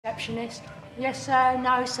receptionist. Yes, sir,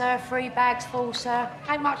 no, sir, 3 bags full, sir.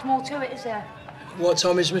 Ain't much more to it, is there? What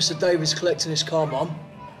time is Mr. Davies collecting his car, Mum?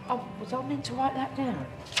 Oh, was I meant to write that down?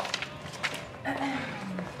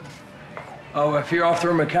 Oh, if you're after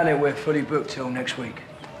a mechanic, we're fully booked till next week.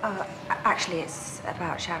 Actually, it's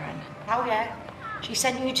about Sharon. Oh, yeah? She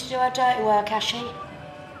sent you to do her dirty work, has she?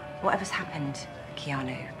 Whatever's happened,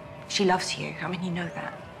 Keanu, she loves you. I mean, you know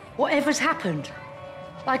that. Whatever's happened?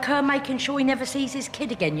 Like her making sure he never sees his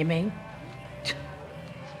kid again, you mean?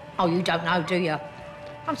 Oh, you don't know, do you?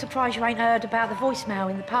 I'm surprised you ain't heard about the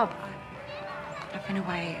voicemail in the pub. I've been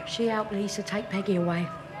away. She helped Lisa take Peggy away.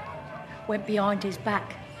 Went behind his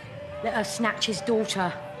back. Let her snatch his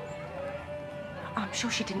daughter. I'm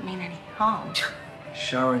sure she didn't mean any harm.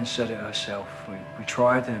 Sharon said it herself. We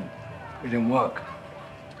tried and it didn't work.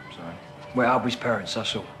 So, we're Albie's parents,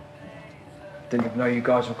 that's all. Didn't even know you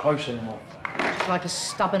guys were close anymore. She's like a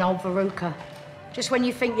stubborn old veruca. Just when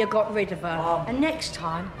you think you got rid of her. Mum. And next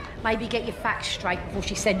time, maybe get your facts straight before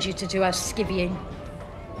she sends you to do her skivvying.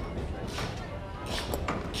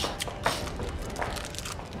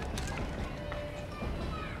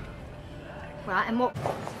 Right, and what?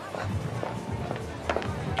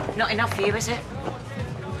 Not enough for you, is it?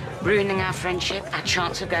 Ruining our friendship, our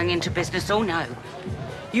chance of going into business, oh no.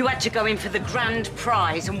 You had to go in for the grand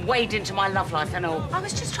prize and wade into my love life and all. I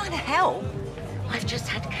was just trying to help. I've just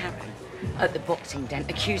had Karen at the boxing den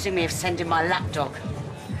accusing me of sending my lapdog.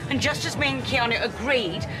 And just as me and Keanu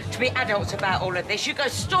agreed to be adults about all of this, you go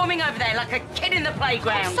storming over there like a kid in the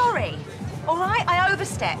playground. I'm sorry. All right, I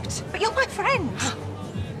overstepped. But you're my friend.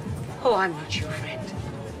 Oh, I'm not your friend.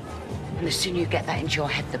 And the sooner you get that into your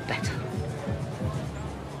head, the better.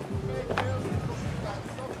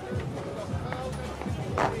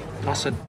 I said...